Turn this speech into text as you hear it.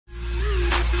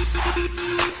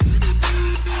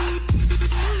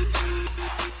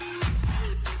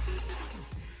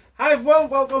Hi everyone,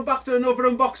 welcome back to another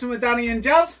unboxing with Danny and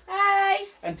Jazz. Hi!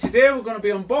 And today we're going to be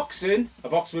unboxing a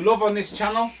box we love on this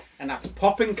channel, and that's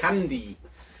popncandy.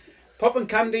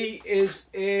 Popncandy is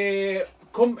a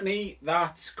company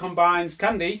that combines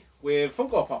candy with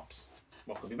Funko Pops.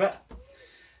 What could be better?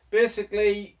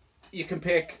 Basically, you can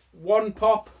pick 1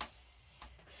 pop,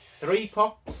 3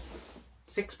 pops,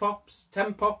 6 pops,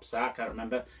 10 pops, I can't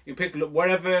remember. You can pick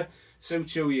whatever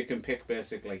suits you, you can pick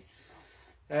basically.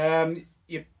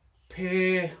 You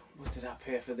pay, what did I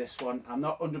pay for this one? I'm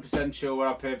not 100% sure what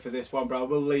I paid for this one, but I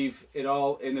will leave it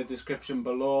all in the description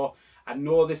below. I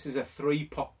know this is a 3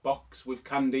 pop box with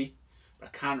candy, but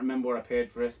I can't remember what I paid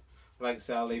for it. Like I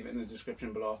said, I'll leave it in the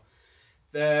description below.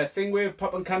 The thing with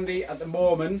popncandy at the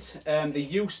moment, there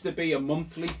used to be a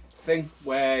monthly thing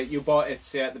where you bought it,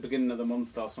 say, at the beginning of the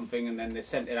month or something, and then they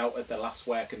sent it out at the last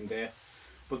working day.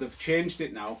 But they've changed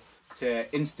it now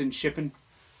to instant shipping.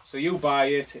 So you buy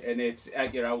it and it's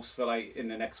at your house for like in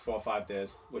the next 4 or 5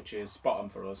 days, which is spot on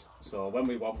for us. So when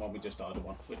we want one, we just order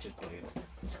one, which is brilliant.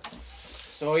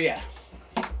 So yeah,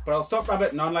 but I'll stop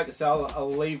rabbiting on. Like I said,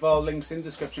 I'll leave all links in the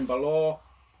description below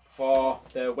for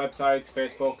the website,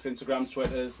 Facebooks, Instagrams,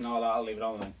 Twitters and all that. I'll leave it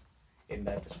all in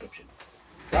the description.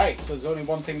 Right, so there's only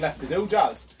one thing left to do,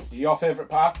 Jazz. Your favourite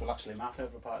part? Well, actually my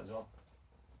favourite part as well.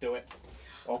 Do it.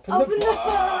 Open the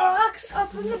box!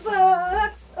 Open the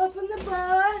box! Open the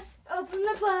box! Open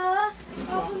the box!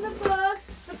 Open the box!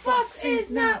 The box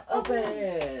is now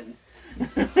open!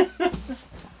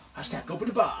 Hashtag open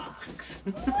the box!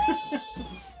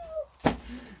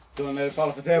 Don't let it fall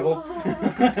off the table.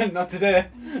 Not today.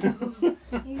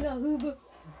 You got Hoover.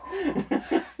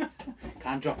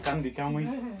 Can't drop candy, can we?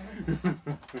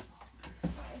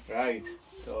 Right,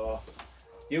 so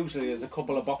usually there's a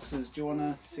couple of boxes. Do you want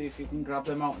to see if you can grab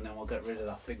them out, and then we'll get rid of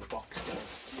that big box,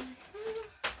 guys.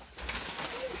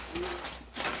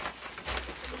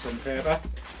 Some paper,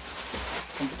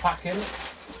 some packing,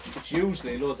 which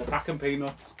usually loads of packing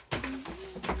peanuts.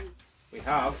 We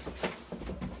have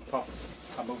pops.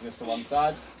 I'll move this to one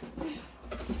side.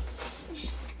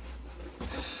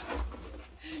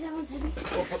 That one's heavy.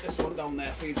 We'll put this one down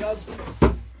there for you, Jazz.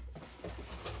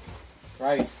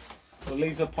 Right, we'll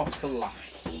leave the pops to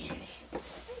last.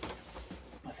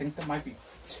 I think there might be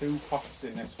 2 pops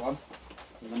in this one,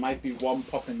 and there might be 1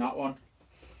 pop in that one.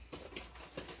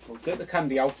 We'll get the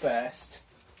candy out first.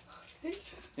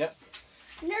 Yep.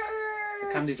 No.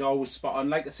 The candy's always spot on.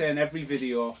 Like I say in every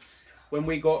video, when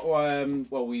we go to,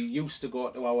 well, we used to go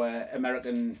to our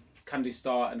American candy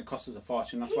store and it costs us a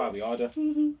fortune. That's why we order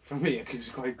from here, because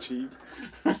it's quite cheap.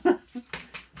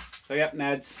 So yep,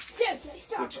 Nerds. Seriously,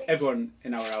 stop. Which everyone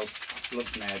in our house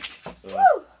loves Nerds. So,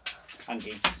 Woo! and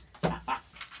geeks.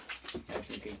 Nerds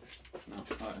and geeks. No, not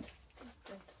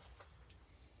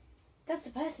That's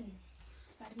the person.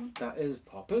 Spider-Man. that is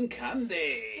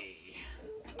popncandy.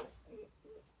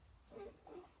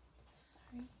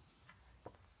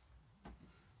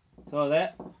 So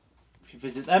there, if you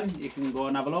visit them, you can go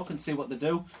and have a look and see what they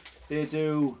do. They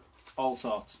do all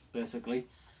sorts, basically.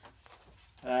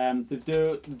 They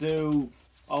do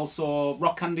also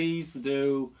rock candies. They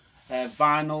do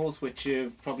vinyls, which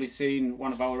you've probably seen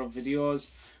one of our other videos,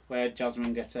 where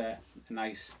Jasmine gets a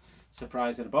nice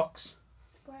surprise in a box.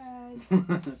 Surprise.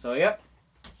 So yep,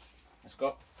 let's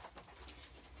go.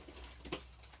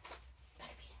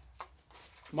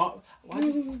 Why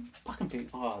packing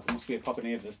peanuts? Oh, there must be a pop in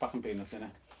here. There's packing peanuts in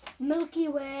it. Milky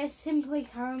Way, simply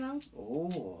caramel.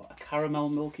 Oh, a caramel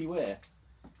Milky Way.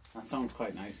 That sounds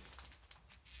quite nice.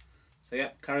 So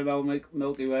yeah, caramel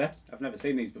Milky Way. I've never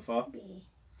seen these before.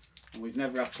 And we've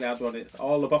never actually had one.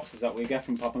 All the boxes that we get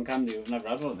from popncandy, we've never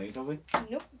had one of these, have we?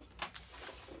 Nope.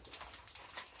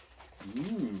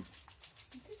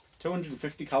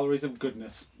 250 calories of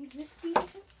goodness. Is this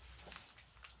pizza?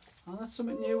 Oh, that's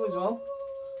something new as well.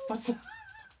 What's that?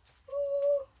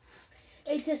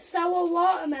 It's a sour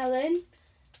watermelon,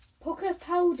 pucker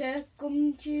powder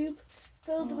gum tube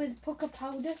filled with pucker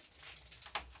powder.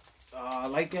 Oh,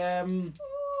 like you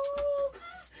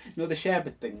know the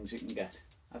sherbet things you can get.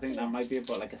 I think that might be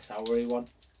about like a soury one.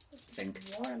 I think.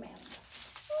 Watermelon.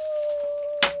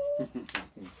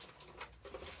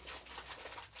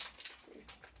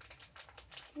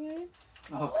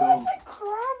 Oh, cool. It's a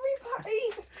Krabby Patty.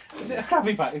 Is it a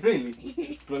Krabby Patty?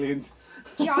 Really? Brilliant.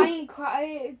 Giant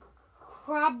Krabby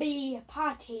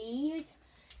Patties.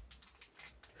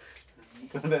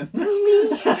 Go then.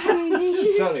 Gummy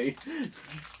candy. Sorry.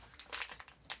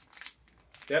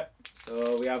 Yep.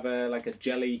 So we have like a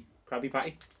jelly Krabby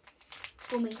Patty.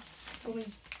 Gummy. Gummy.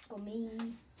 Gummy.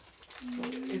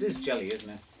 It is jelly, isn't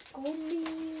it?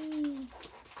 Gummy.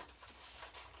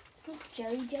 It's not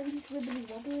jelly. Jelly's wibbly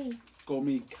wobbly.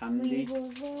 gummy candy.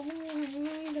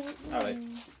 Alright.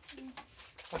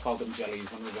 I called them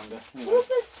jellies when I was younger. Anyway.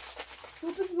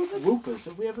 Whoopers. Whoopers.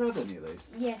 Have we ever had any of these?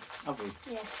 Yes. Have we?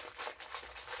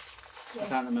 Yes. I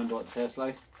can't remember what it tastes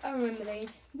like. I remember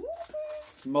these.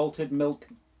 Whoopers. Malted milk.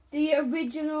 The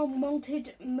original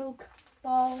malted milk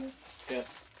balls. Yeah.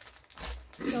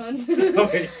 Done.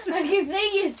 Okay. I can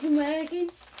see you smirking.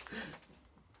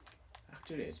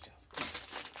 Actually, it's just.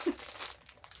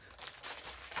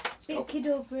 Big kid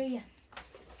over here.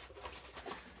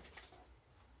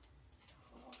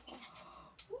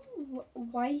 Ooh,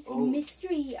 white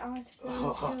mystery article.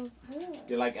 Oh.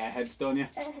 You like airheads, don't you?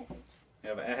 You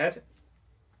have an airhead?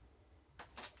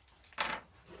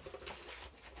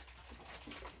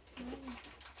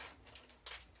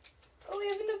 Oh, we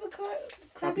have another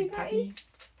Krabby Patty.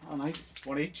 Oh, nice.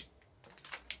 One each.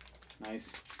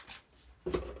 Nice.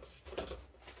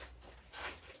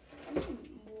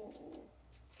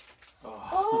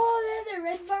 Oh, they're the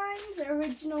red vines, the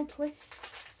original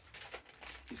twists.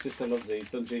 Your sister loves these,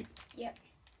 doesn't she? Yep.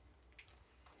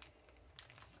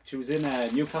 She was in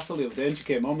Newcastle the other day and she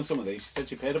came home with some of these. She said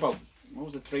she paid about, what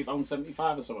was it,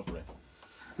 £3.75 or something for it.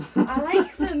 I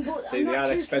like them, but See, I'm they not are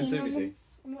too expensive, keen on you see. them.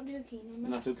 I'm not too keen on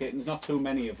them. Not too keen. There's not too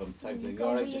many of them type thing.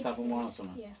 Alright, just having one or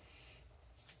something. Yeah.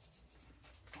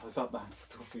 Oh, is that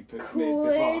stuff we made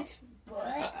Kool-Aid. before?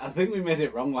 I think we made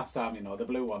it wrong last time, you know, the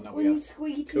blue one that we had.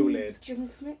 Unsweetened Kool-Aid.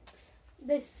 junk mix.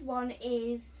 This one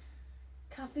is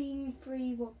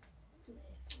caffeine-free. What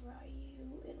flavour are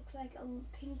you? It looks like a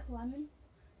pink lemon.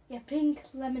 Yeah, pink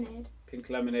lemonade. Pink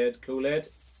lemonade, Kool-Aid.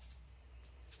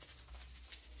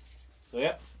 So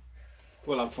yeah,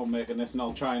 we'll have fun making this and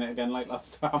I'll trying it again like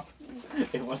last time.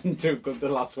 It wasn't too good the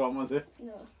last one, was it?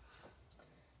 No.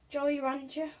 Jolly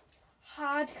Rancher.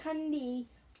 Hard candy.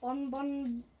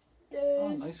 Bonbon. Oh,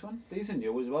 nice one. These are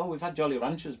new as well. We've had Jolly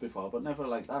Ranchers before, but never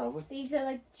like that, have we? These are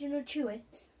like, do you know, Chew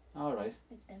It? Alright.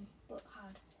 Like them, but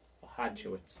hard. Hard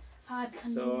Chewits. Hard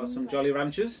candy. So, some Jolly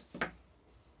Ranchers.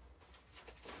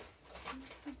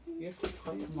 Yeah,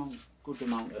 quite a good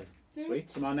amount of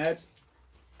sweets. Come on, Ed.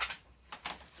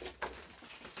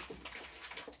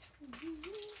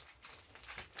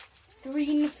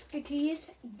 Three Musketeers.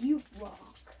 Duke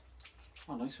Rock.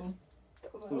 Oh, nice one.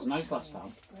 It was nice last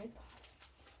time.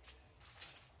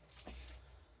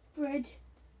 Spread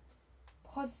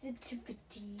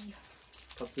positivity.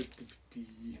 Positivity.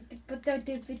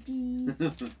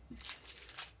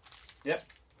 Yep.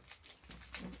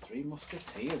 Three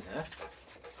Musketeers, eh?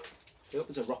 I hope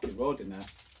there's a rocky road in there.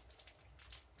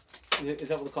 Is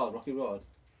that what they call it? Rocky Road?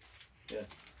 Yeah.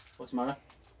 What's the matter?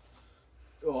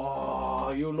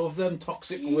 Oh, you love them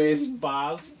toxic waste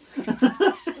bars.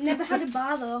 I've never had a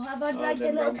bar though. I've had like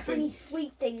the little tiny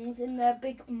sweet things and the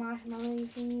big marshmallow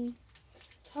thingy.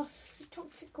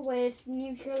 Toxic waste,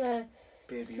 nuclear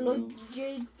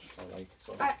sludge,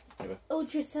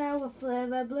 ultra sour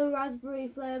flavour, blue raspberry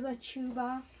flavour, chew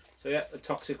bar. So yeah, the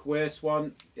toxic waste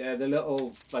one. Yeah, the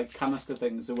little like canister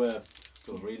things that were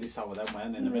really sour. Them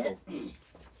weren't in the middle.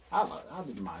 I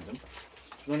didn't mind them.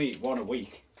 I only eat one a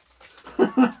week.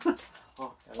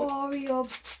 Oreo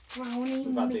brownie.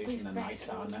 We've had these and they're nice,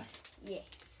 aren't they?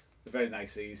 Yes. They're very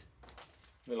nice, these.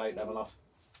 We like them a lot.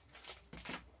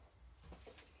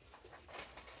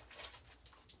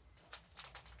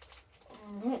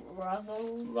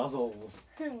 Razzles. Razzles.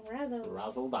 Razzles.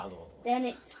 Razzle dazzle. Then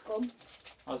it's gum.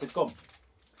 Oh, is it gum?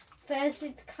 First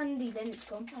it's candy, then it's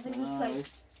gum. I think it's like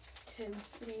two.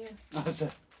 Yeah. Oh, is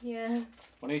it? Yeah.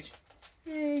 One each?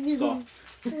 Stop.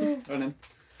 Run in.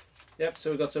 Yep, so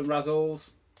we've got some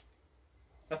Razzles.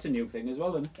 That's a new thing as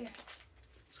well, isn't it? Yeah.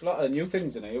 There's a lot of new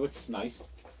things in here, which is nice.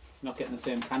 You're not getting the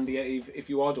same candy if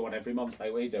you order one every month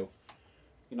like we do.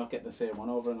 You're not getting the same one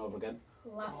over and over again.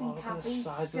 Laffy Taffy, look at the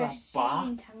size of that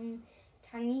bar.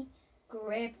 Tangy,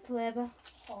 grape flavour.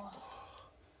 Oh.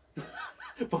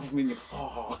 Both of me,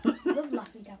 oh. Love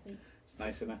Laffy Taffy. It's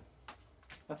nice, isn't it?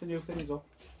 That's a new thing as well.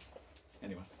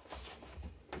 Anyway.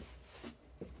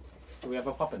 Do we have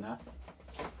a pop in there?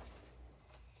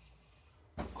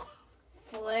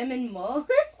 Flaming more.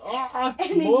 Oh,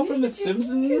 more from The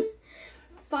Simpsons.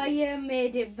 Fire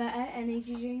made it better,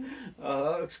 energy drink. Oh,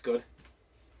 that looks good.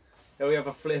 Here we have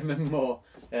a flaming more.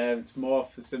 It's more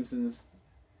for Simpsons.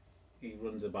 He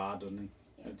runs a bar, doesn't he?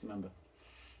 Yeah. Don't you remember?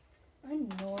 I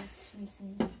know The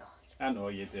Simpsons. God. I know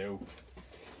you do.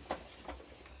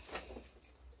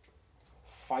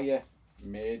 Fire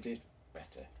made it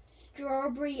better.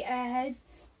 Strawberry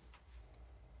Airheads.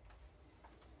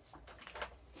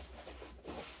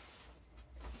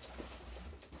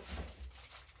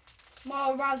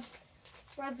 More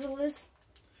Razzlers.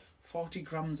 40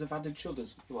 grams of added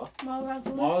sugars. What? More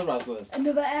razzlers. More razzlers.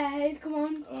 Another airhead, come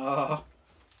on. Oh,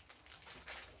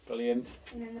 brilliant.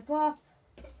 And then the pop.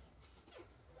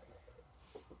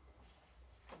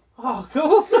 Oh,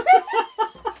 cool.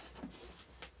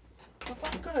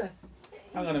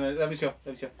 Hang on a minute, let me show.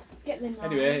 Get the knife.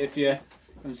 Anyway, if you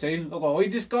haven't seen, look what we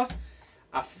just got.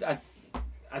 I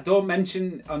don't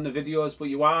mention on the videos, but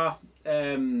you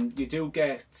do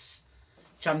get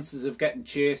chances of getting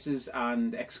chases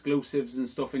and exclusives and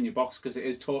stuff in your box, because it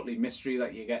is totally mystery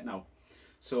that you get now.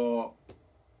 So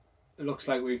it looks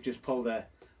like we've just pulled a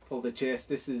chase.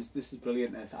 This is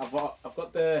brilliant. I've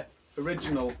got the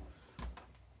original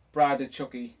Bride of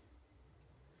Chucky,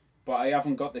 but I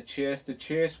haven't got the chase. The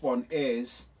chase one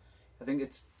is, I think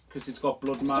it's because it's got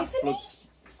blood mark. You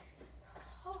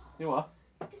know what?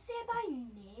 To say by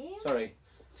name. Sorry,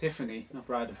 Tiffany, not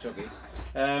Bride of Chucky.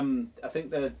 I think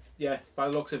by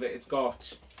the looks of it, it's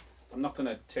got. I'm not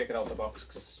gonna take it out of the box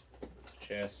because it's a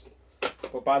chase.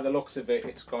 But by the looks of it,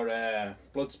 it's got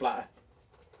blood splatter.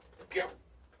 Come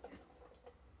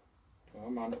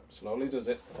on, slowly does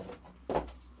it. There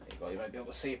you go. You might be able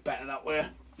to see it better that way.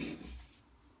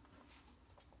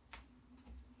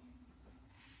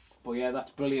 But yeah, that's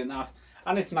brilliant, that.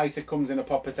 And it's nice it comes in a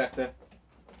pop protector.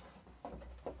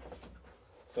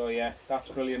 So yeah, that's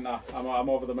brilliant, that. I'm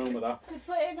over the moon with that. Could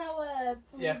put in our...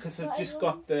 Yeah, because I've just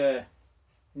got the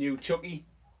new Chucky.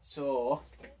 So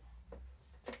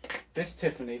this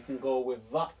Tiffany can go with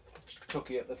that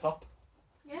Chucky at the top.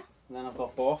 Yeah. And then I've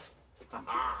got both.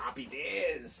 Happy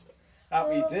days!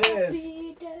 Happy days!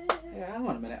 Happy days. Yeah, hang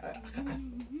on a minute. I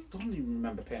don't even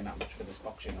remember paying that much for this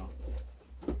box, you know.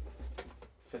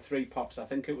 For 3 pops, I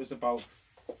think it was about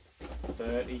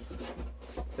 £30,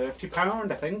 I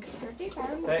think.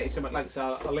 £30. 30, something like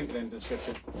so. I'll link it in the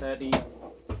description.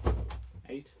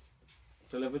 38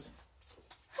 delivered.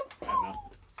 I don't know.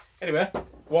 Anyway,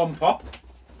 1 pop.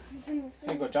 There you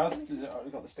go, Jazz. Does it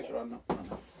already got the sticker on? No.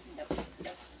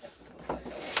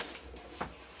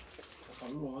 I've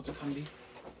got loads of candy.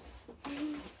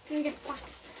 Gonna get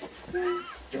fat.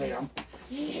 Here I am.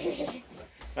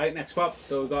 Right, next pop.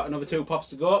 So we've got another 2 pops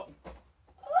to go.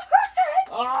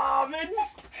 Oh, mint!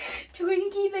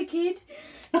 Twinkie the Kid.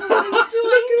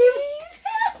 Twinkies.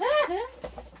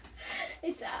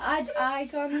 It's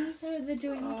icons for the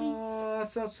Twinkie. Oh,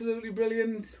 that's absolutely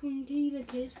brilliant. Twinkie the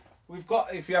Kid. We've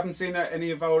got, if you haven't seen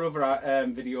any of our other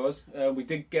videos, we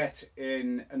did get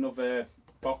in another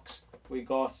box. We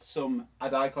got some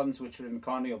ad icons which are in the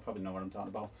corner. You'll probably know what I'm talking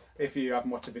about. If you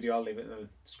haven't watched the video, I'll leave it in the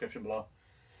description below.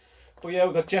 But yeah,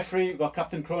 we've got Jeffrey, we've got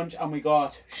Captain Crunch, and we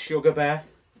got Sugar Bear.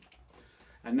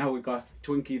 And now we've got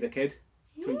Twinkie the Kid.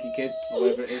 Twinkie Kid, or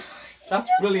whatever it is. That's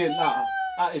so brilliant, that.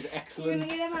 That is excellent. You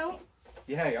gonna get him out?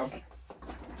 Yeah, I am.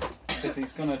 Because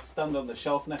he's going to stand on the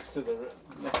shelf next to the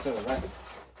rest.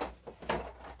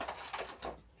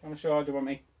 I'm sure, do you want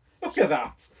me? Look at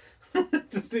that! It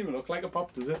doesn't even look like a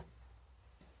pop, does it?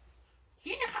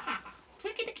 Yeehaw!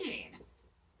 Twinkie the Kid!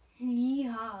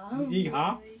 Yeehaw!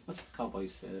 Yeehaw? That's what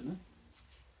cowboys say, isn't it?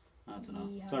 I don't know.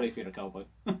 Yeehaw. Sorry if you're a cowboy.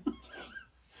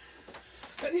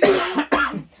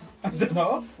 I don't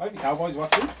know. Might be cowboys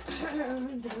watching.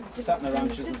 Sat in the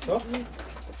ranches and stuff.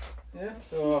 Yeah,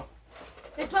 so...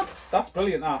 That's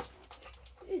brilliant, that.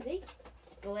 Who's he?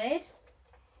 It's Blade.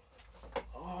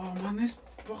 Oh man, this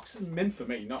box is meant for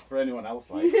me, not for anyone else,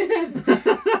 like.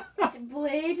 It's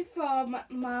Blade from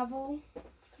Marvel.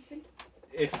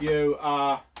 If you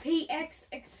are PX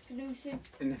exclusive.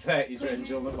 in the 30s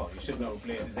range, well, you should know who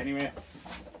Blade is anyway.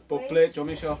 But Blade, do you want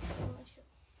me to show?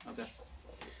 Okay.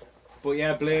 But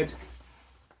yeah, Blade.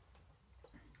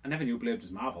 I never knew Blade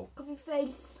was Marvel. Cover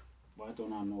face. Well, I don't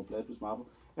know Blade was Marvel.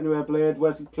 Anyway, Blade,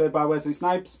 played by Wesley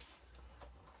Snipes.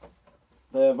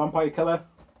 The vampire killer.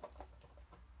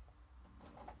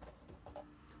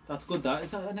 That's good, that.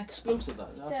 Is that an exclusive, that?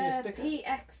 Is that a sticker?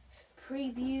 PX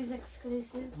previews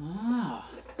exclusive. Ah,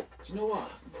 do you know what?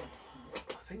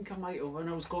 I think I might have, when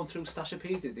I was going through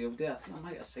Stashopedia the other day, I think I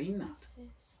might have seen that.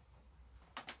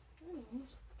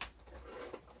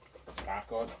 Ah,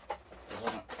 God.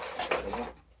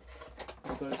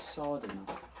 I've got a sword in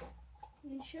that.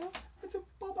 You sure? It's a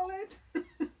bobblehead.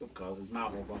 Of course, it's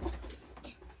Marvel, but...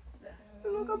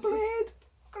 Look at Blade!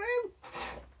 Grim!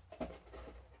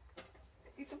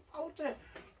 He's about to...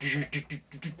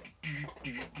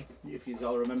 If you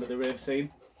all remember the rave scene.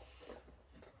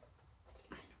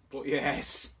 But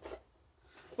yes.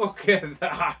 Look at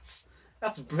that!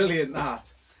 That's brilliant,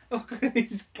 that! Look at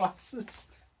his glasses.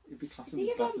 He'd be classing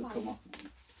his glasses come off.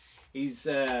 He's,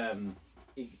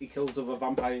 he kills other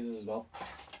vampires as well.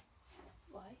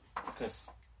 Why?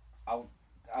 Because I'll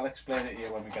I'll explain it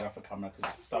here when we get off the camera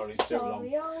because the story's too long.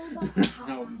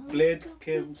 No, blade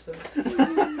kills.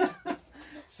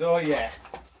 So yeah,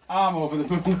 I'm over the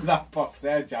moon with that box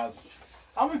there, Jazz.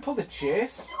 And we pulled a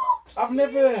chase. I've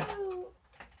never.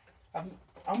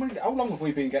 How long have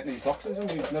we been getting these boxes and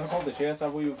we've never pulled a chase?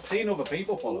 Have we? We've seen other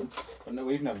people pull them, but no,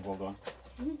 we've never pulled one.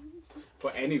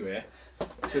 But anyway,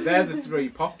 so they're the 3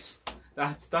 pops.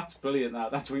 That's brilliant.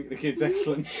 That Twinkie the Kid's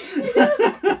excellent.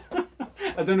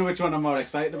 I don't know which one I'm more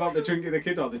excited about, the Twinkie the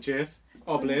Kid or the chase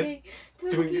or Blade.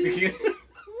 Twinkie the Kid.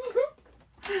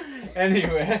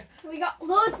 Anyway, we got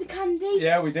loads of candy.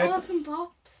 Yeah, we did. Some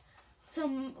pops,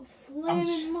 some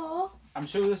flaming more. I'm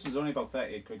sure this was only about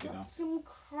 38 quid, you know. Some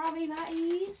Krabby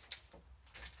Patties.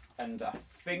 And I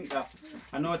think that,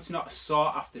 I know it's not a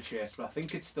sought after chase, but I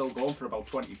think it's still going for about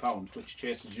 £20, which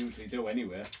chases usually do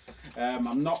anyway.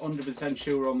 I'm not 100%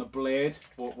 sure on the Blade,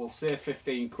 but we'll say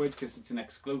 15 quid because it's an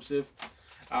exclusive.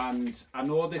 And I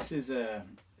know this is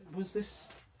was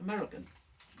this American?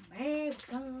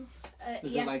 American.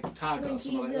 Is Yeah. it like Tiger or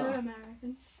something like that?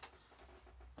 American.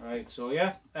 Right, so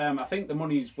yeah, I think the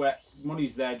money's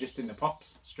there just in the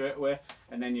pops straight away,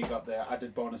 and then you got the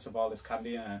added bonus of all this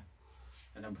candy and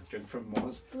a drink from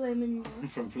Mo's. Flaming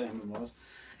From Flaming Mo's.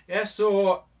 Yeah,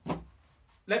 so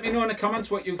let me know in the comments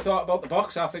what you thought about the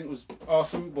box. I think it was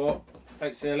awesome, but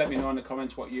like I say, let me know in the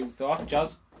comments what you thought.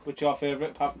 Jazz, what's your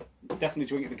favourite? Definitely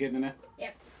Twinkie the Kid, innit?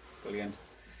 Yep. Brilliant.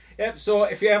 Yep, so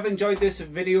if you have enjoyed this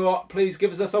video, please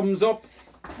give us a thumbs up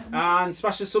and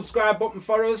smash the subscribe button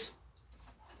for us.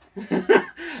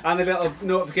 And the little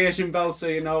notification bell so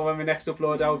you know when we next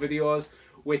upload our videos,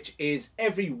 which is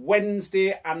every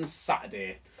Wednesday and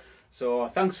Saturday. So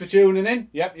thanks for tuning in.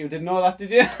 Yep, you didn't know that,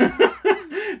 did you?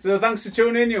 So thanks for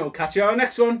tuning in. You'll catch you on the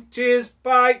next one. Cheers.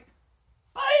 Bye.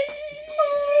 Bye.